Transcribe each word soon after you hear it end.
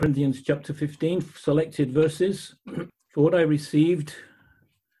Corinthians chapter 15, selected verses. For what I received,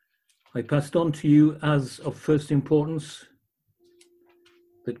 I passed on to you as of first importance,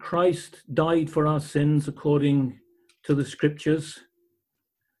 that Christ died for our sins according to the Scriptures,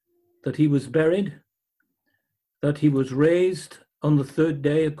 that he was buried, that he was raised on the third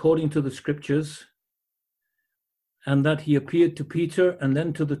day according to the Scriptures, and that he appeared to Peter and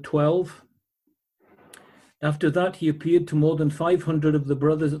then to the 12. After that, he appeared to more than 500 of the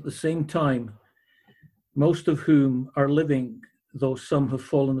brothers at the same time, most of whom are living, though some have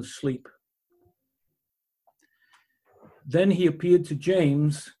fallen asleep. Then he appeared to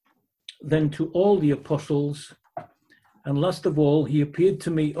James, then to all the apostles, and last of all, he appeared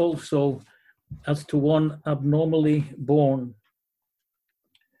to me also as to one abnormally born.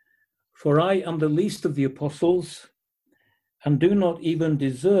 For I am the least of the apostles, and do not even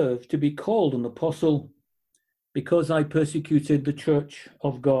deserve to be called an apostle, because I persecuted the church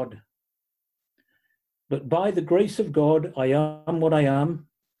of God. But by the grace of God, I am what I am,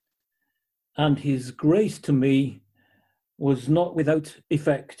 and his grace to me was not without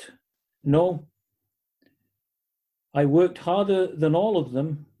effect. No, I worked harder than all of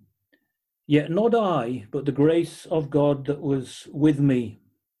them, yet not I, but the grace of God that was with me.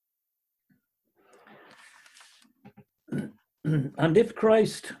 And if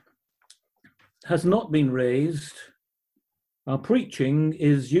Christ has not been raised, our preaching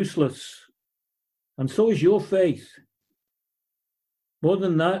is useless, and so is your faith. More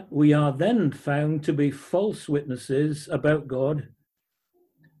than that, we are then found to be false witnesses about God,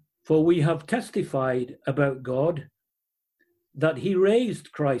 for we have testified about God that he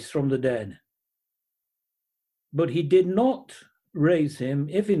raised Christ from the dead. But he did not raise him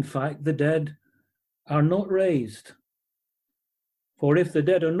if in fact the dead are not raised. For if the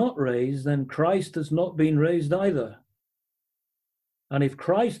dead are not raised, then Christ has not been raised either. And if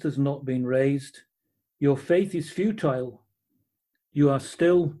Christ has not been raised, your faith is futile. You are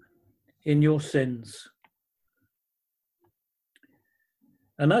still in your sins.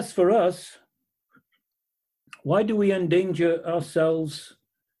 And as for us, why do we endanger ourselves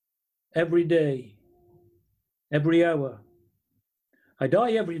every day, every hour? I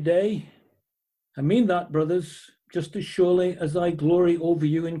die every day. I mean that, brothers, just as surely as I glory over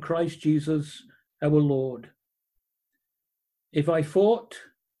you in Christ Jesus, our Lord. If I fought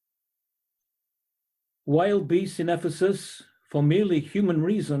wild beasts in Ephesus for merely human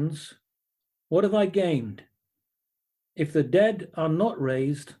reasons, what have I gained? If the dead are not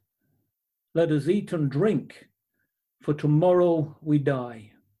raised, let us eat and drink, for tomorrow we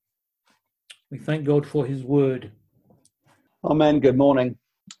die. We thank God for his word. Amen. Good morning.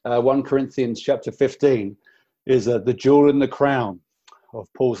 1 Corinthians chapter 15 is the jewel in the crown of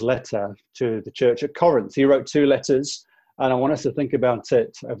Paul's letter to the church at Corinth. He wrote 2 letters, and I want us to think about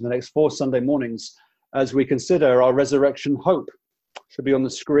it over the next 4 Sunday mornings as we consider our resurrection hope. Should be on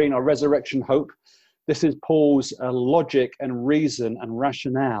the screen, our resurrection hope. This is Paul's logic and reason and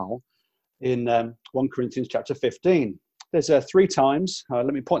rationale in 1 Corinthians chapter 15. There's 3 times, let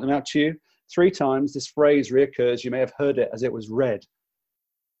me point them out to you. 3 times this phrase reoccurs. You may have heard it as it was read.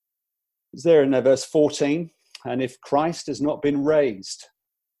 It's there in verse 14. And if Christ has not been raised,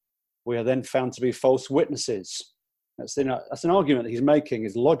 we are then found to be false witnesses. That's an argument that he's making.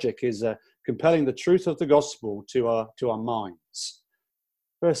 His logic is compelling the truth of the gospel to our minds.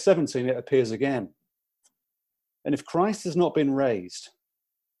 Verse 17, it appears again. And if Christ has not been raised,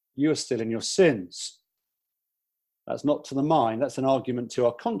 you are still in your sins. That's not to the mind, that's an argument to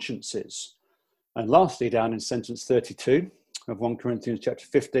our consciences. And lastly, down in sentence 32 of 1 Corinthians chapter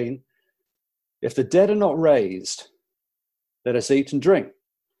 15, if the dead are not raised, let us eat and drink,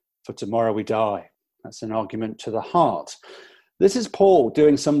 for tomorrow we die. That's an argument to the heart. This is Paul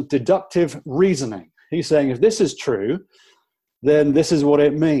doing some deductive reasoning. He's saying if this is true, then this is what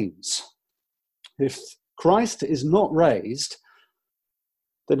it means. If Christ is not raised,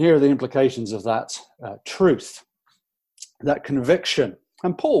 then here are the implications of that truth, that conviction.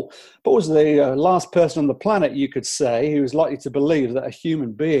 And Paul was the last person on the planet, you could say, who was likely to believe that a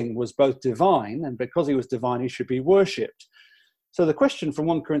human being was both divine, and because he was divine, he should be worshipped. So the question from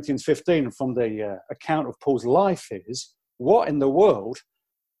 1 Corinthians 15, from the account of Paul's life is, what in the world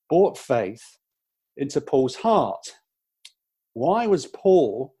brought faith into Paul's heart? Why was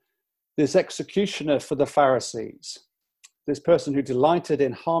Paul this executioner for the Pharisees, this person who delighted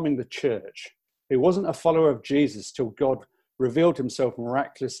in harming the church, who wasn't a follower of Jesus till God revealed himself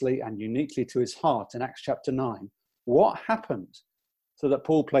miraculously and uniquely to his heart in Acts chapter 9. What happened so that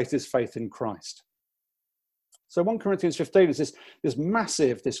Paul placed his faith in Christ? So 1 Corinthians 15 is this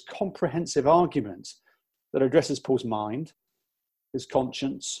massive, this comprehensive argument that addresses Paul's mind, his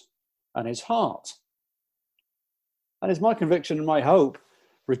conscience, and his heart. And it's my conviction and my hope,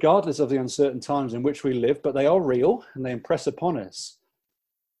 regardless of the uncertain times in which we live, but they are real and they impress upon us.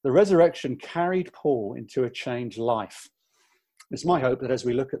 The resurrection carried Paul into a changed life. It's my hope that as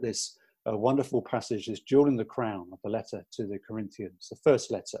we look at this wonderful passage, this jewel in the crown of the letter to the Corinthians, the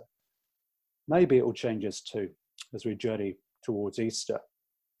first letter, maybe it will change us too as we journey towards Easter.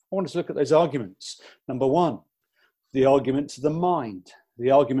 I want us to look at those arguments. Number one, the argument to the mind.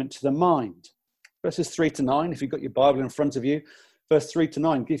 The argument to the mind. Verses 3 to 9, if you've got your Bible in front of you, verse 3 to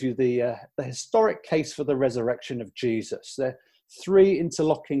 9 gives you the historic case for the resurrection of Jesus. They're three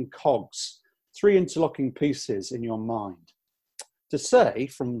interlocking cogs, three interlocking pieces in your mind. To say,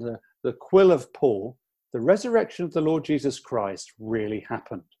 from the quill of Paul, the resurrection of the Lord Jesus Christ really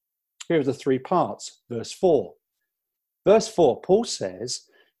happened. Here are the three parts. Verse 4. Verse 4, Paul says,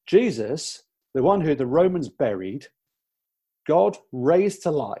 Jesus, the one who the Romans buried, God raised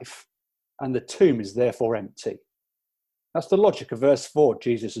to life, and the tomb is therefore empty. That's the logic of verse 4.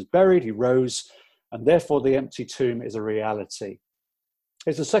 Jesus is buried, he rose, and therefore the empty tomb is a reality.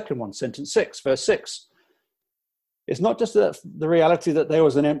 Here's the second one, sentence 6, verse 6. It's not just the reality that there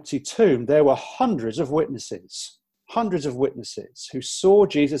was an empty tomb. There were hundreds of witnesses who saw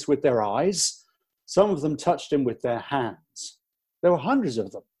Jesus with their eyes. Some of them touched him with their hands. There were hundreds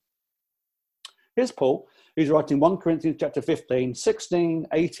of them. Here's Paul, who's writing 1 Corinthians chapter 15, 16,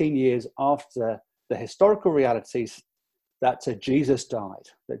 18 years after the historical realities that Jesus died,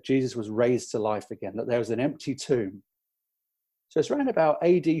 that Jesus was raised to life again, that there was an empty tomb. So it's around about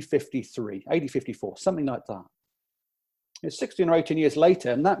AD 53, AD 54, something like that. It's 16 or 18 years later,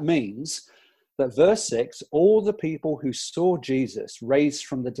 and that means that verse 6, all the people who saw Jesus raised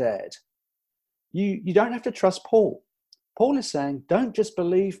from the dead, you don't have to trust Paul. Paul is saying, don't just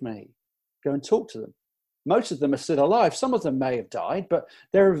believe me, go and talk to them. Most of them are still alive. Some of them may have died, but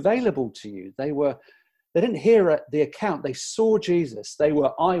they're available to you. They didn't hear the account. They saw Jesus. They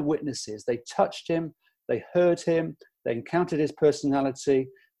were eyewitnesses. They touched him. They heard him. They encountered his personality.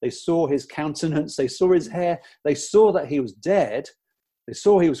 They saw his countenance. They saw his hair. They saw that he was dead. They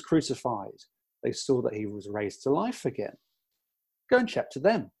saw he was crucified. They saw that he was raised to life again. Go and chat to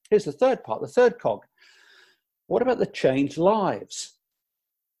them. Here's the third part, the third cog. What about the changed lives?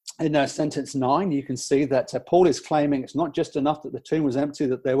 In sentence 9, you can see that Paul is claiming it's not just enough that the tomb was empty,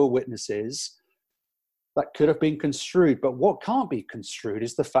 that there were witnesses. That could have been construed. But what can't be construed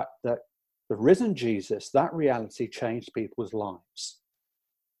is the fact that the risen Jesus, that reality changed people's lives.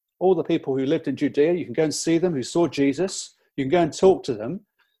 All the people who lived in Judea, you can go and see them, who saw Jesus. You can go and talk to them.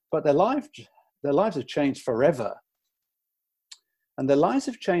 But their lives have changed forever. And their lives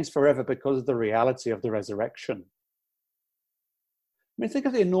have changed forever because of the reality of the resurrection. I mean, think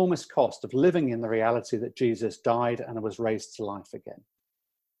of the enormous cost of living in the reality that Jesus died and was raised to life again.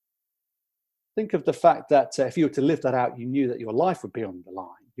 Think of the fact that if you were to live that out, you knew that your life would be on the line.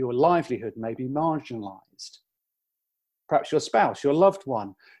 Your livelihood may be marginalized. Perhaps your spouse, your loved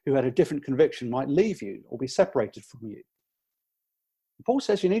one, who had a different conviction might leave you or be separated from you. Paul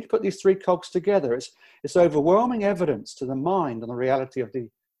says you need to put these three cogs together. It's overwhelming evidence to the mind on the reality of the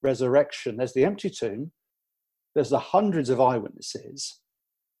resurrection. There's the empty tomb, there's the hundreds of eyewitnesses,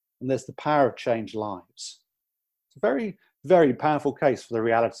 and there's the power of changed lives. It's a very, very powerful case for the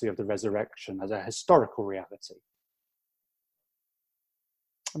reality of the resurrection as a historical reality.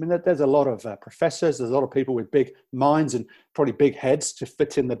 I mean, there's a lot of professors, there's a lot of people with big minds and probably big heads to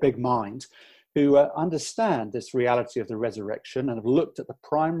fit in the big mind who understand this reality of the resurrection and have looked at the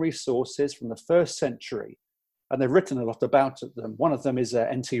primary sources from the first century, and they've written a lot about them. One of them is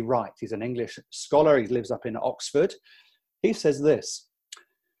N.T. Wright. He's an English scholar. He lives up in Oxford. He says this: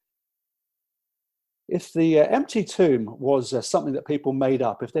 if the empty tomb was something that people made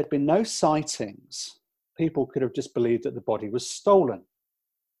up, if there'd been no sightings, people could have just believed that the body was stolen.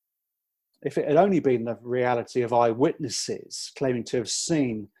 If it had only been the reality of eyewitnesses claiming to have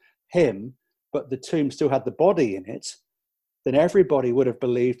seen him, but the tomb still had the body in it, then everybody would have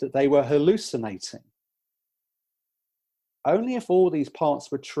believed that they were hallucinating. Only if all these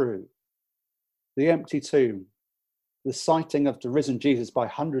parts were true, the empty tomb, the sighting of the risen Jesus by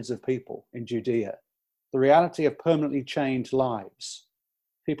hundreds of people in Judea, the reality of permanently changed lives,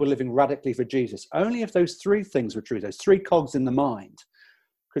 people living radically for Jesus, only if those three things were true, those three cogs in the mind,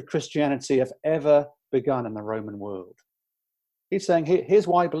 could Christianity have ever begun in the Roman world. He's saying, here's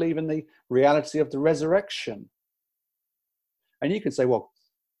why I believe in the reality of the resurrection. And you can say, well,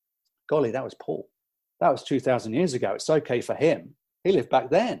 golly, that was Paul. That was 2,000 years ago. It's okay for him. He lived back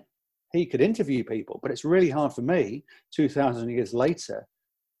then. He could interview people, but it's really hard for me, 2,000 years later,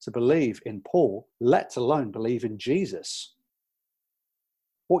 to believe in Paul, let alone believe in Jesus.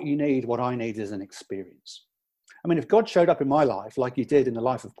 what you need, what I need is an experience. I mean, if God showed up in my life like he did in the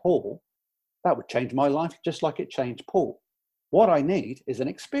life of Paul, that would change my life just like it changed Paul. What I need is an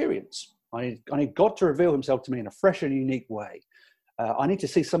experience. I need God to reveal himself to me in a fresh and unique way. I need to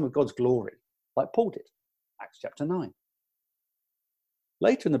see some of God's glory, like Paul did, Acts chapter 9.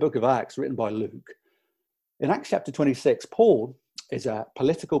 Later in the book of Acts, written by Luke, in Acts chapter 26, Paul is a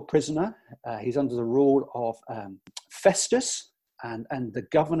political prisoner. He's under the rule of Festus, and the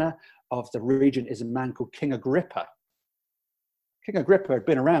governor of the region is a man called King Agrippa. King Agrippa had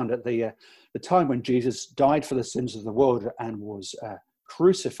been around at the time when Jesus died for the sins of the world and was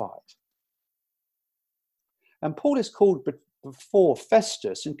crucified. And Paul is called before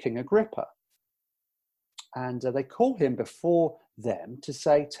Festus and King Agrippa. And they call him before them to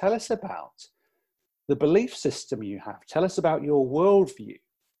say, tell us about the belief system you have. Tell us about your worldview.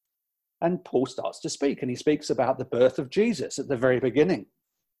 And Paul starts to speak, and he speaks about the birth of Jesus at the very beginning.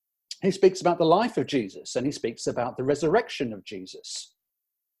 He speaks about the life of Jesus, and he speaks about the resurrection of Jesus.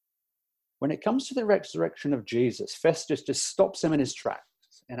 When it comes to the resurrection of Jesus, Festus just stops him in his tracks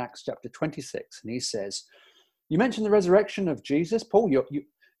in Acts chapter 26, and he says, you mentioned the resurrection of Jesus, Paul.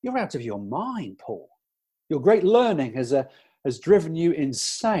 You're out of your mind, Paul. Your great learning has driven you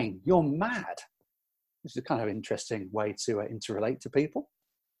insane. You're mad. This is a kind of interesting way to interrelate to people.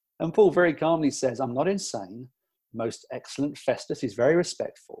 And Paul very calmly says, I'm not insane. Most excellent Festus. He's very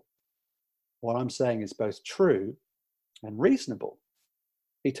respectful. What I'm saying is both true and reasonable.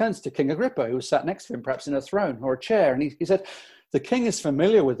 He turns to King Agrippa, who was sat next to him, perhaps in a throne or a chair, and he said, the king is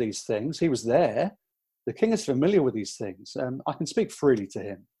familiar with these things. He was there. The king is familiar with these things. I can speak freely to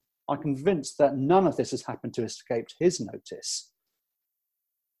him. I'm convinced that none of this has happened to escape his notice.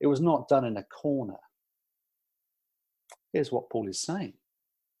 It was not done in a corner. Here's what Paul is saying.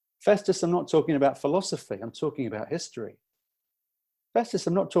 Festus, I'm not talking about philosophy. I'm talking about history. Festus,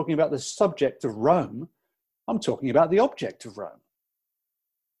 I'm not talking about the subject of Rome. I'm talking about the object of Rome.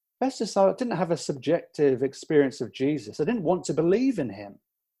 Festus, I didn't have a subjective experience of Jesus. I didn't want to believe in him.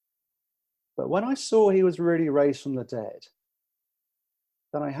 But when I saw he was really raised from the dead,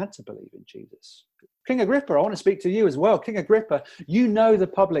 then I had to believe in Jesus. King Agrippa, I want to speak to you as well. King Agrippa, you know the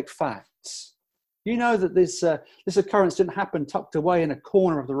public facts. You know that this occurrence didn't happen tucked away in a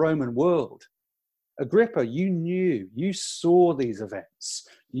corner of the Roman world. Agrippa, you saw these events.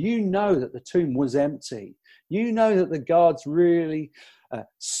 You know that the tomb was empty. You know that the guards really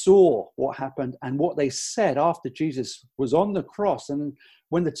saw what happened and what they said after Jesus was on the cross. And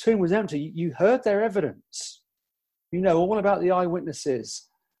when the tomb was empty, you heard their evidence. You know all about the eyewitnesses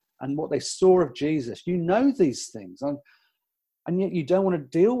and what they saw of Jesus. You know these things, and yet you don't want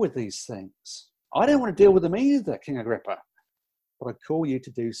to deal with these things. I don't want to deal with them either, King Agrippa. But I call you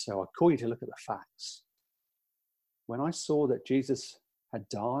to do so. I call you to look at the facts. When I saw that Jesus had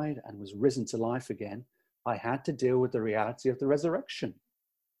died and was risen to life again, I had to deal with the reality of the resurrection.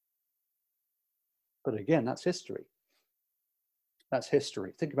 But again, that's history. That's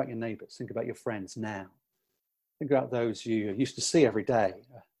history. Think about your neighbours. Think about your friends now. Think about those you used to see every day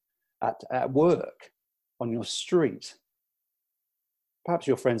at work, on your street. Perhaps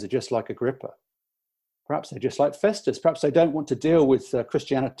your friends are just like Agrippa. Perhaps they're just like Festus. Perhaps they don't want to deal with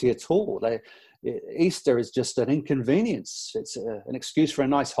Christianity at all. Easter is just an inconvenience. It's an excuse for a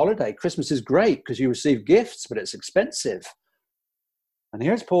nice holiday. Christmas is great because you receive gifts, but it's expensive. And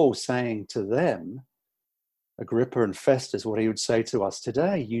here's Paul saying to them, Agrippa and Festus, what he would say to us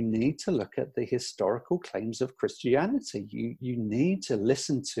today. You need to look at the historical claims of Christianity. You need to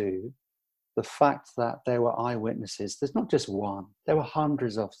listen to the fact that there were eyewitnesses. There's not just one. There were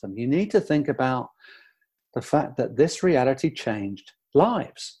hundreds of them. You need to think about the fact that this reality changed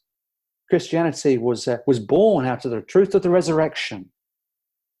lives. Christianity was born out of the truth of the resurrection.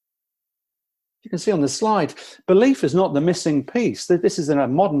 You can see on the slide, belief is not the missing piece. This is a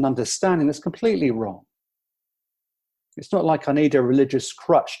modern understanding that's completely wrong. It's not like I need a religious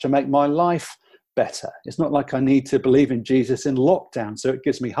crutch to make my life better. It's not like I need to believe in Jesus in lockdown so it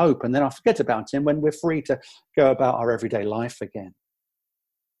gives me hope and then I'll forget about him when we're free to go about our everyday life again.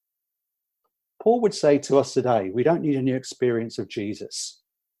 Paul would say to us today, we don't need a new experience of Jesus.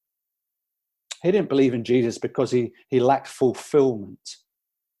 He didn't believe in Jesus because he lacked fulfillment.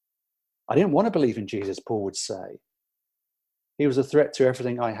 I didn't want to believe in Jesus, Paul would say. He was a threat to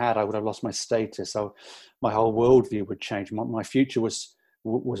everything I had. I would have lost my status. My whole worldview would change. My future was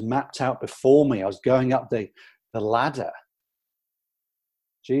mapped out before me. I was going up the ladder.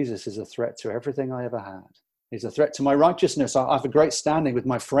 Jesus is a threat to everything I ever had. He's a threat to my righteousness. I have a great standing with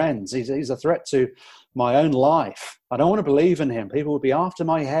my friends. He's a threat to my own life. I don't want to believe in him. People would be after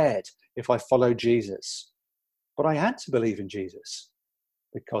my head if I followed Jesus. But I had to believe in Jesus.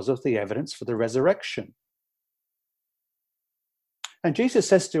 because of the evidence for the resurrection. And Jesus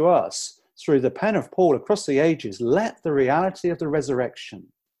says to us, through the pen of Paul across the ages, let the reality of the resurrection,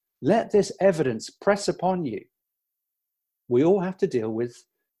 let this evidence press upon you. We all have to deal with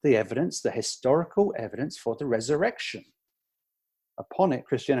the evidence, the historical evidence for the resurrection. Upon it,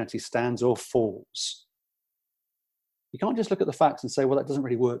 Christianity stands or falls. You can't just look at the facts and say, well, that doesn't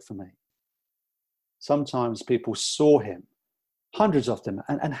really work for me. Sometimes people saw him, hundreds of them.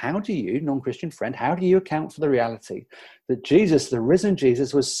 And how do you, non-Christian friend, how do you account for the reality that Jesus, the risen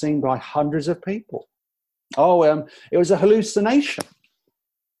Jesus, was seen by hundreds of people? It was a hallucination.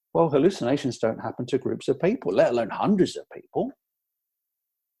 Well, hallucinations don't happen to groups of people, let alone hundreds of people.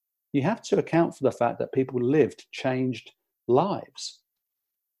 You have to account for the fact that people lived changed lives.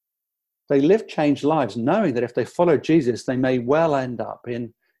 They lived changed lives knowing that if they follow Jesus, they may well end up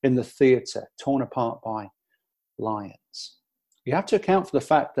in the theatre, torn apart by lions. You have to account for the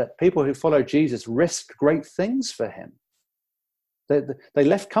fact that people who follow Jesus risked great things for him. They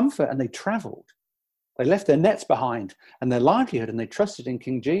left comfort and they travelled. They left their nets behind and their livelihood, and they trusted in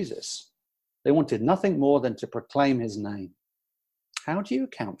King Jesus. They wanted nothing more than to proclaim his name. How do you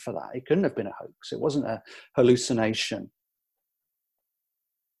account for that? It couldn't have been a hoax. It wasn't a hallucination.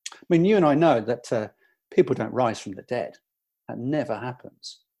 I mean, you and I know that people don't rise from the dead. That never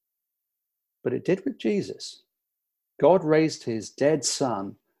happens. But it did with Jesus. God raised his dead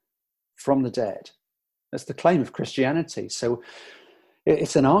son from the dead. That's the claim of Christianity. So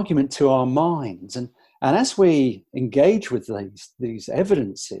it's an argument to our minds. And as we engage with these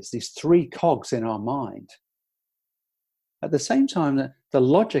evidences, these three cogs in our mind, at the same time, the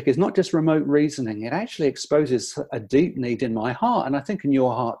logic is not just remote reasoning. It actually exposes a deep need in my heart, and I think in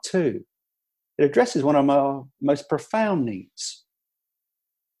your heart too. It addresses one of our most profound needs.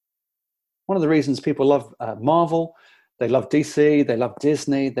 One of the reasons people love Marvel, they love DC, they love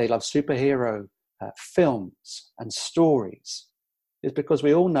Disney, they love superhero films and stories, is because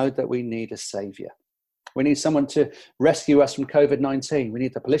we all know that we need a savior. We need someone to rescue us from COVID-19. We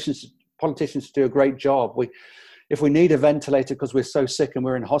need the politicians to do a great job. If we need a ventilator because we're so sick and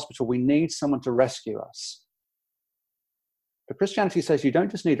we're in hospital, we need someone to rescue us. But Christianity says you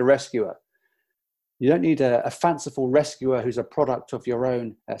don't just need a rescuer. You don't need a fanciful rescuer who's a product of your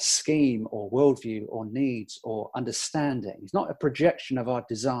own scheme or worldview or needs or understanding. He's not a projection of our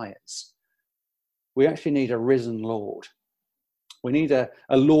desires. We actually need a risen Lord. We need a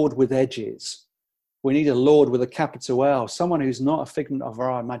Lord with edges. We need a Lord with a capital L, someone who's not a figment of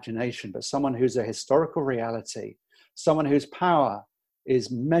our imagination, but someone who's a historical reality, someone whose power is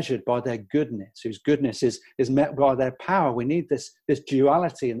measured by their goodness, whose goodness is met by their power. We need this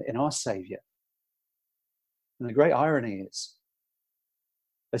duality in our Saviour. And the great irony is,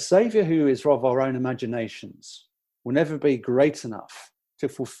 a Saviour who is of our own imaginations will never be great enough to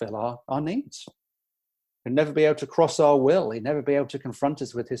fulfill our needs. He'll never be able to cross our will. He'll never be able to confront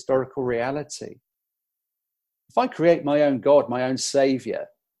us with historical reality. If I create my own God, my own Saviour,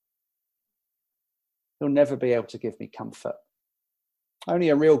 he'll never be able to give me comfort. Only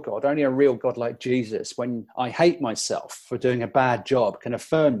a real God like Jesus, when I hate myself for doing a bad job, can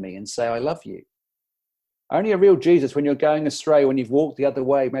affirm me and say, I love you. Only a real Jesus, when you're going astray, when you've walked the other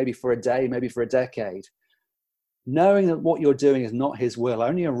way, maybe for a day, maybe for a decade, knowing that what you're doing is not his will,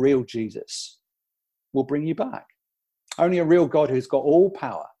 only a real Jesus will bring you back. Only a real God who's got all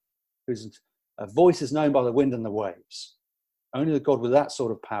power, whose voice is known by the wind and the waves. Only the God with that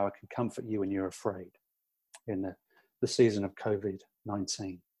sort of power can comfort you when you're afraid in the season of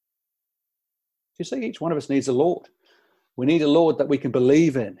COVID-19. You see, each one of us needs a Lord. We need a Lord that we can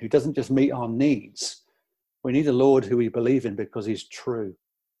believe in, who doesn't just meet our needs. We need a Lord who we believe in because he's true,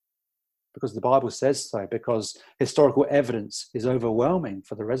 because the Bible says so, because historical evidence is overwhelming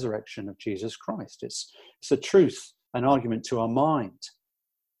for the resurrection of Jesus Christ. It's a truth, an argument to our mind.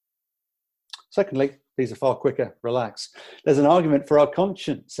 Secondly, these are far quicker, relax. There's an argument for our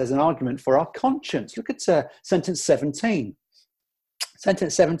conscience. There's an argument for our conscience. Look at sentence 17.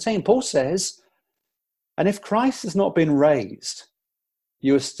 Sentence 17, Paul says, and if Christ has not been raised,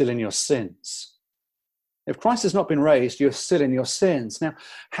 you are still in your sins. If Christ has not been raised, you are still in your sins. Now,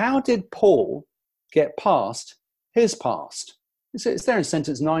 how did Paul get past his past? It's there in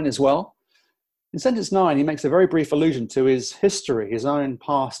sentence 9 as well. In sentence 9, he makes a very brief allusion to his history, his own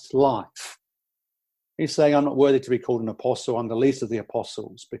past life. He's saying, I'm not worthy to be called an apostle. I'm the least of the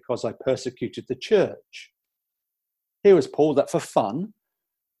apostles because I persecuted the church. Here was Paul that for fun,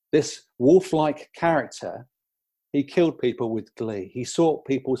 this wolf-like character, he killed people with glee. He sought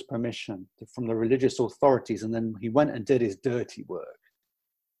people's permission from the religious authorities, and then he went and did his dirty work.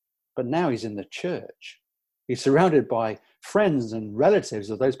 But now he's in the church. He's surrounded by friends and relatives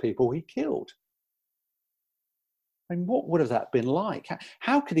of those people he killed. I mean, what would have that been like?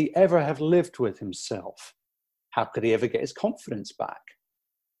 How could he ever have lived with himself? How could he ever get his confidence back?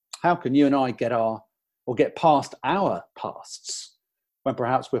 How can you and I get past our pasts when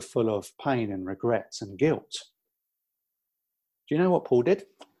perhaps we're full of pain and regrets and guilt? Do you know what Paul did?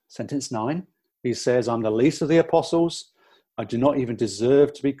 Sentence 9, he says, I'm the least of the apostles. I do not even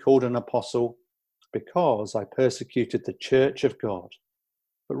deserve to be called an apostle because I persecuted the church of God.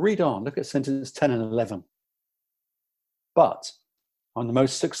 But read on, look at sentence 10 and 11. But I'm the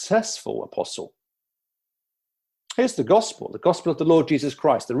most successful apostle. Here's the gospel of the Lord Jesus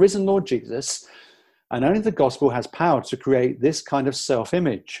Christ, the risen Lord Jesus. And only the gospel has power to create this kind of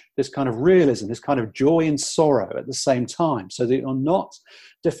self-image, this kind of realism, this kind of joy and sorrow at the same time, so that you're not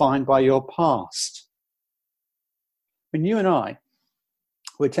defined by your past. When you and I,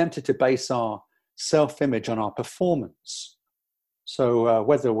 we're tempted to base our self-image on our performance. So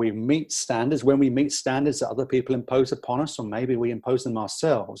whether we meet standards, when we meet standards that other people impose upon us, or maybe we impose them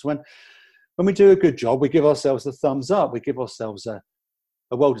ourselves, when we do a good job, we give ourselves a thumbs up, we give ourselves a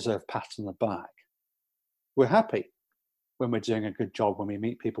well-deserved pat on the back. We're happy when we're doing a good job, when we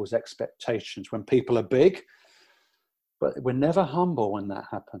meet people's expectations, when people are big, but we're never humble when that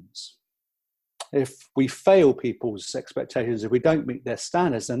happens. If we fail people's expectations, if we don't meet their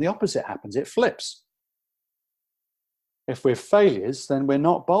standards, then the opposite happens, it flips. If we're failures, then we're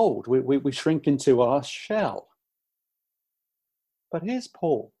not bold, we shrink into our shell. But here's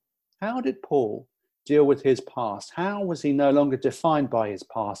Paul. How did Paul deal with his past? How was he no longer defined by his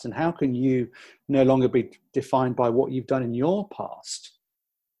past? And how can you no longer be defined by what you've done in your past?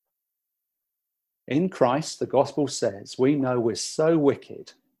 In Christ, the gospel says, we know we're so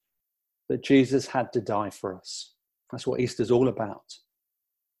wicked that Jesus had to die for us. That's what Easter's all about.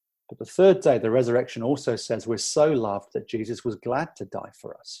 But the third day, the resurrection also says we're so loved that Jesus was glad to die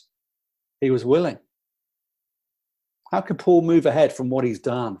for us. He was willing. How can Paul move ahead from what he's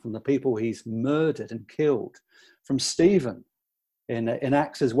done, from the people he's murdered and killed, from Stephen in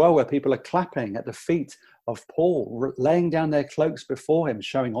Acts as well, where people are clapping at the feet of Paul, laying down their cloaks before him,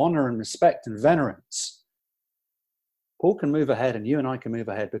 showing honor and respect and venerance? Paul can move ahead, and you and I can move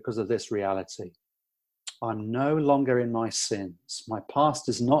ahead because of this reality. I'm no longer in my sins. My past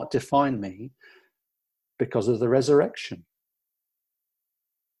does not define me because of the resurrection.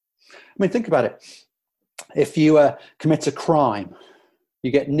 I mean, think about it. If you commit a crime,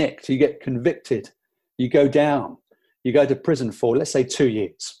 you get nicked, you get convicted, you go down, you go to prison for, let's say, 2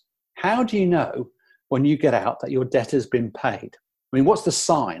 years. How do you know when you get out that your debt has been paid? I mean, what's the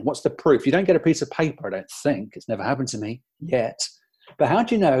sign? What's the proof? You don't get a piece of paper, I don't think. It's never happened to me yet. But how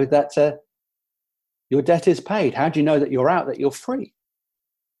do you know that your debt is paid? How do you know that you're out, that you're free?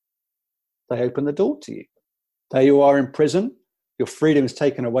 They open the door to you. There you are in prison. Your freedom is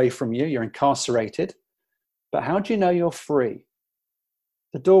taken away from you. You're incarcerated. But how do you know you're free?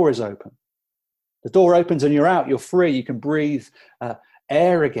 The door is open. The door opens and you're out. You're free. You can breathe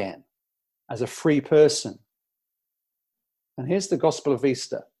air again as a free person. And here's the gospel of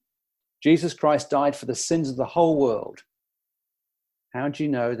Easter. Jesus Christ died for the sins of the whole world. How do you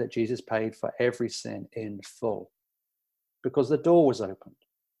know that Jesus paid for every sin in full? Because the door was opened.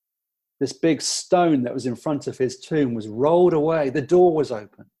 This big stone that was in front of his tomb was rolled away. The door was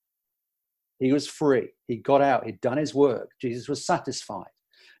open. He was free. He got out. He'd done his work. Jesus was satisfied.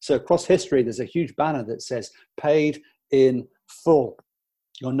 So across history, there's a huge banner that says, paid in full.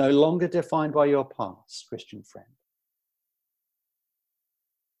 You're no longer defined by your past, Christian friend.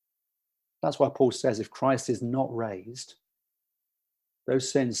 That's why Paul says if Christ is not raised,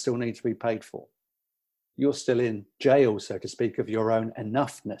 those sins still need to be paid for. You're still in jail, so to speak, of your own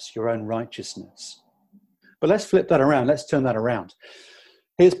enoughness, your own righteousness. But let's flip that around. Let's turn that around.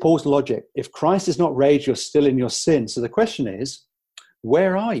 Here's Paul's logic. If Christ is not raised, you're still in your sin. So the question is,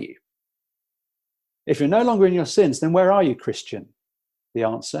 where are you? If you're no longer in your sins, then where are you, Christian? The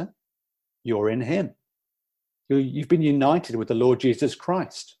answer, you're in him. You've been united with the Lord Jesus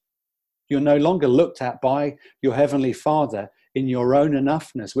Christ. You're no longer looked at by your heavenly Father in your own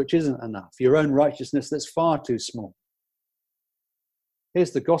enoughness, which isn't enough, your own righteousness that's far too small.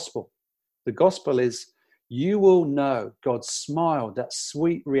 Here's the gospel. The gospel is you will know God's smile, that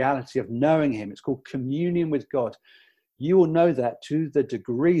sweet reality of knowing him. It's called communion with God. You will know that to the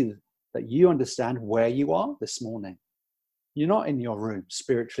degree that you understand where you are this morning. You're not in your room,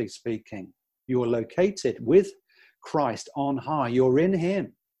 spiritually speaking. You are located with Christ on high. You're in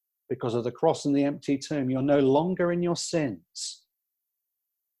him because of the cross and the empty tomb. You're no longer in your sins.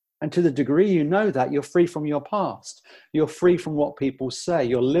 And to the degree you know that, you're free from your past. You're free from what people say.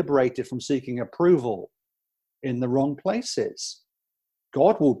 You're liberated from seeking approval. in the wrong places.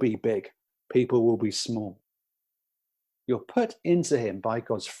 God will be big, people will be small. You're put into him by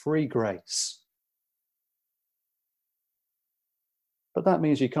God's free grace. But that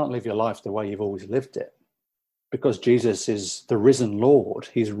means you can't live your life the way you've always lived it. Because Jesus is the risen Lord,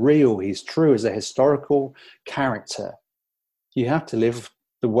 he's real, he's true as a historical character. You have to live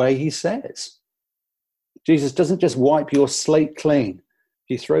the way he says. Jesus doesn't just wipe your slate clean,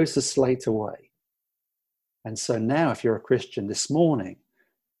 he throws the slate away. And so now, if you're a Christian this morning,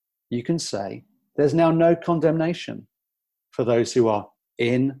 you can say, there's now no condemnation for those who are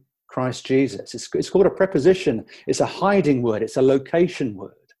in Christ Jesus. It's called a preposition. It's a hiding word. It's a location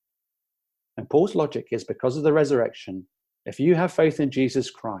word. And Paul's logic is, because of the resurrection, if you have faith in Jesus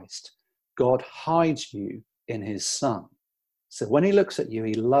Christ, God hides you in his Son. So when he looks at you,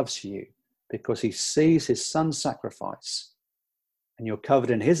 he loves you because he sees his Son's sacrifice, and you're covered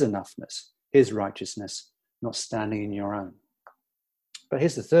in his enoughness, his righteousness, not standing in your own. But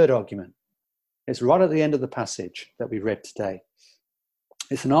here's the third argument. It's right at the end of the passage that we read today.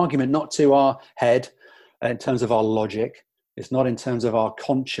 It's an argument not to our head in terms of our logic. It's not in terms of our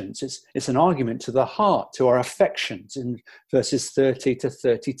conscience. It's an argument to the heart, to our affections in verses 30 to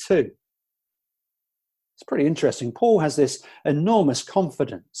 32. It's pretty interesting. Paul has this enormous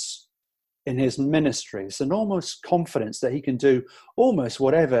confidence in his ministry. It's enormous confidence that he can do almost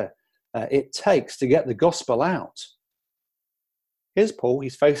whatever it takes to get the gospel out. Here's Paul.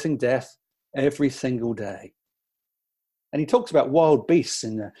 He's facing death every single day. And he talks about wild beasts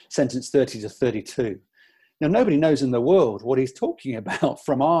in the sentence 30 to 32. Now, nobody knows in the world what he's talking about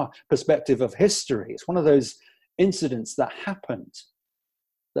from our perspective of history. It's one of those incidents that happened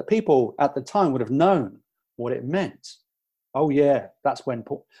that people at the time would have known what it meant. Oh, yeah, that's when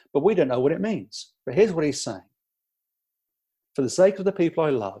Paul... But we don't know what it means. But here's what he's saying. For the sake of the people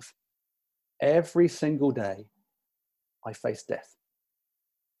I love, every single day, I face death.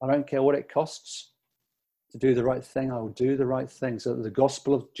 I don't care what it costs to do the right thing. I will do the right thing so that the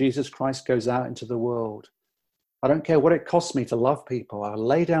gospel of Jesus Christ goes out into the world. I don't care what it costs me to love people. I'll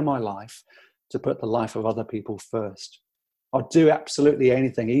lay down my life to put the life of other people first. I'll do absolutely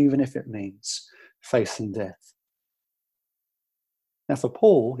anything, even if it means facing death. Now for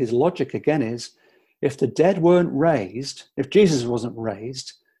Paul, his logic again is, if the dead weren't raised, if Jesus wasn't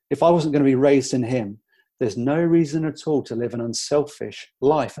raised, if I wasn't going to be raised in him, there's no reason at all to live an unselfish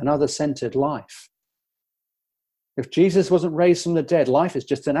life, an other-centered life. If Jesus wasn't raised from the dead, life is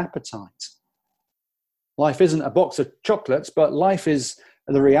just an appetite. Life isn't a box of chocolates, but life is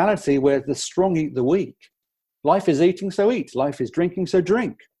the reality where the strong eat the weak. Life is eating, so eat. Life is drinking, so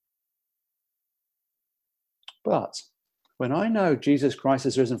drink. But when I know Jesus Christ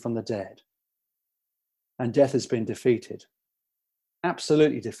has risen from the dead and death has been defeated,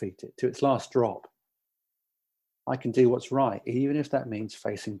 absolutely defeated to its last drop, I can do what's right, even if that means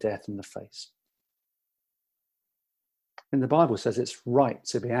facing death in the face. And the Bible says it's right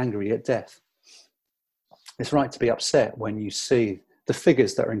to be angry at death. It's right to be upset when you see the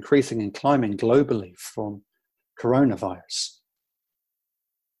figures that are increasing and climbing globally from coronavirus.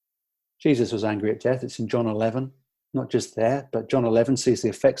 Jesus was angry at death. It's in John 11, not just there, but John 11 sees the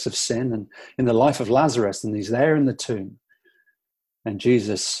effects of sin and in the life of Lazarus, and he's there in the tomb. And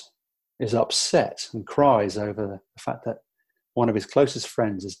Jesus is upset and cries over the fact that one of his closest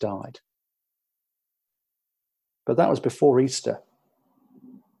friends has died. But that was before Easter.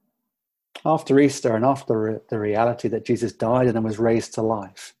 After Easter and after the reality that Jesus died and then was raised to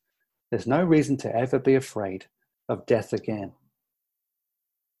life, there's no reason to ever be afraid of death again.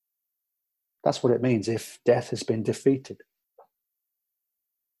 That's what it means if death has been defeated.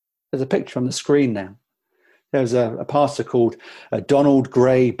 There's a picture on the screen now. There's a pastor called Donald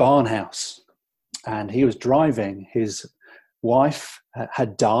Gray Barnhouse, and he was driving. His wife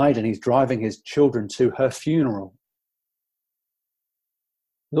had died, and he's driving his children to her funeral.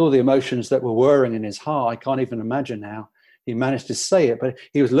 With all the emotions that were whirring in his heart, I can't even imagine how he managed to say it, but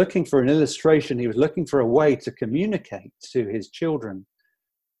he was looking for an illustration. He was looking for a way to communicate to his children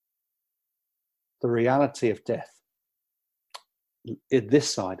the reality of death.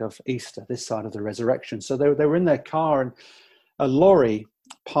 This side of Easter, this side of the resurrection. So they were in their car and a lorry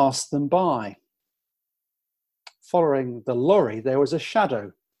passed them by. Following the lorry, there was a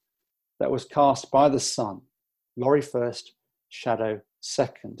shadow that was cast by the sun. Lorry first, shadow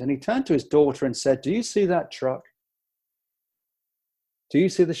second. And he turned to his daughter and said, "Do you see that truck? Do you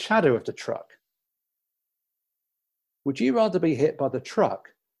see the shadow of the truck? Would you rather be hit by the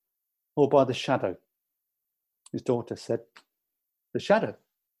truck or by the shadow?" His daughter said, "The shadow."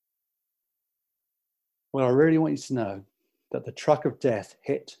 Well, I really want you to know that the truck of death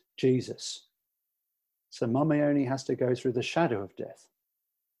hit Jesus. So mummy only has to go through the shadow of death.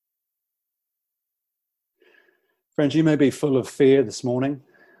 Friends, you may be full of fear this morning.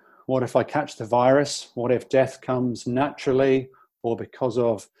 What if I catch the virus? What if death comes naturally or because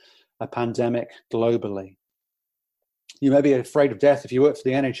of a pandemic globally? You may be afraid of death if you work for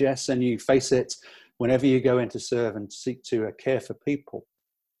the NHS and you face it whenever you go in to serve and seek to care for people.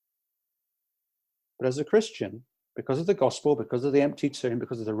 But as a Christian, because of the gospel, because of the empty tomb,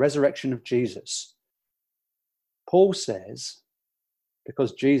 because of the resurrection of Jesus, Paul says,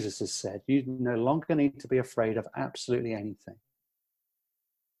 because Jesus has said, you no longer need to be afraid of absolutely anything.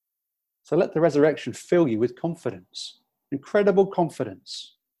 So let the resurrection fill you with confidence, incredible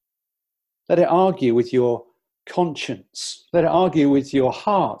confidence. Let it argue with your conscience. Let it argue with your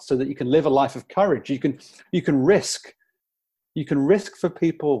heart so that you can live a life of courage. You can risk. You can risk for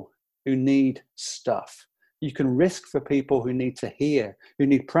people who need stuff. You can risk for people who need to hear, who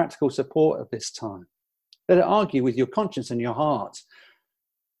need practical support at this time. Let it argue with your conscience and your heart.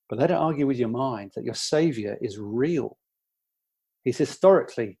 But let it argue with your mind that your Savior is real. He's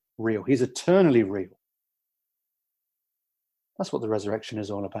historically real. He's eternally real. That's what the resurrection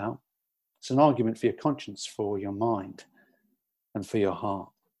is all about. It's an argument for your conscience, for your mind, and for your heart.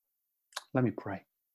 Let me pray.